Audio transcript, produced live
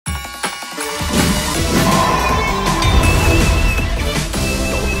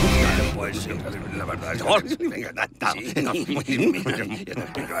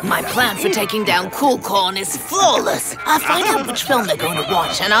My plan for taking down Cool Corn is flawless. I'll find out which film they're going to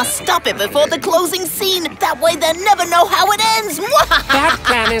watch, and I'll stop it before the closing scene. That way they'll never know how it ends. That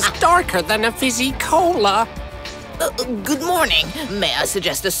plan is darker than a fizzy cola. Good morning. May I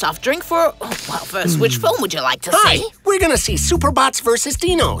suggest a soft drink for... Well, first, which film would you like to see? Hi, we're gonna see Superbots versus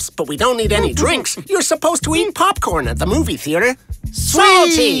Dinos, but we don't need any drinks. You're supposed to eat popcorn at the movie theater.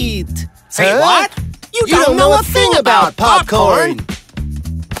 Salty! Say what? You don't know a thing about popcorn!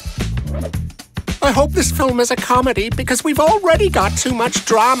 I hope this film is a comedy because we've already got too much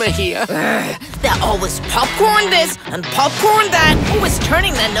drama here. They're always popcorn this and popcorn that, always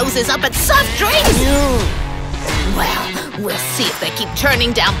turning their noses up at soft drinks. Well, we'll see if they keep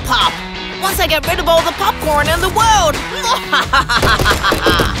turning down pop once I get rid of all the popcorn in the world.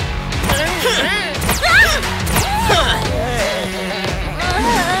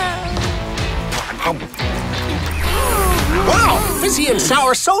 Wow, Fizzy and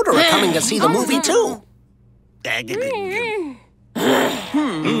Sour Soda are coming to see the movie too.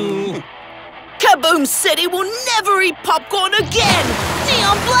 Kaboom City will never eat popcorn again!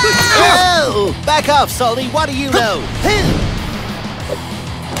 Neon Blast! Oh! Back off, Salty. What do you know?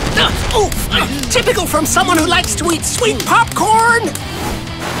 Typical from someone who likes to eat sweet popcorn!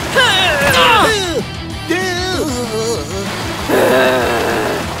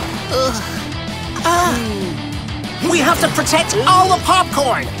 We have to protect all the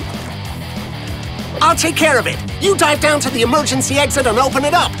popcorn! I'll take care of it. You dive down to the emergency exit and open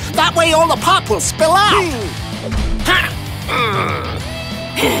it up. That way all the pop will spill out.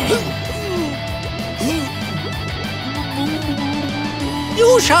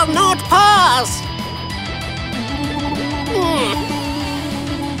 You shall not pass.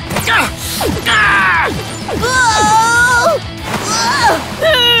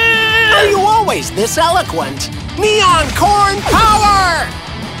 Are you always this eloquent? Neon corn power!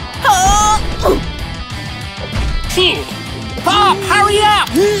 Pop, hurry up!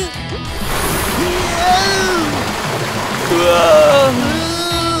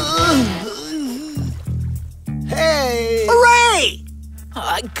 Hey! Hooray!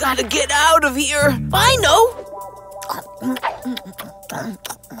 I gotta get out of here. I know.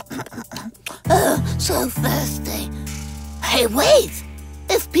 So thirsty. Hey, wait.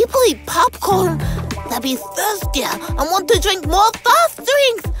 If people eat popcorn, they'll be thirstier and want to drink more fast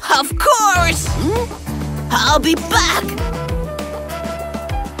drinks. Of course. I'll be back.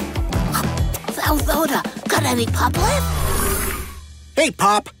 South Soda, got any pop left? Hey,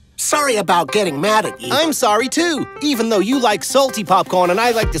 Pop. Sorry about getting mad at you. I'm sorry, too. Even though you like salty popcorn and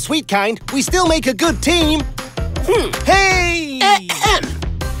I like the sweet kind, we still make a good team. Hey!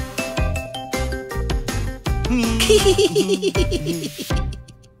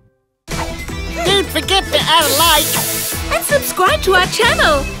 Don't forget to add a like. And subscribe to our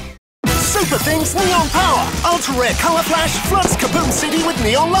channel. SuperThings Neon Power. Ultra-rare color flash floods Kaboom City with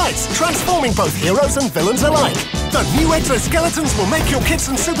neon lights, transforming both heroes and villains alike. The new exoskeletons will make your kids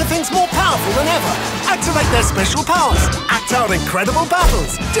and SuperThings more powerful than ever. Activate their special powers. Act out incredible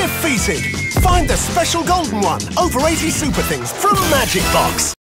battles. Defeated. Find the special golden one. Over 80 SuperThings from Magic Box.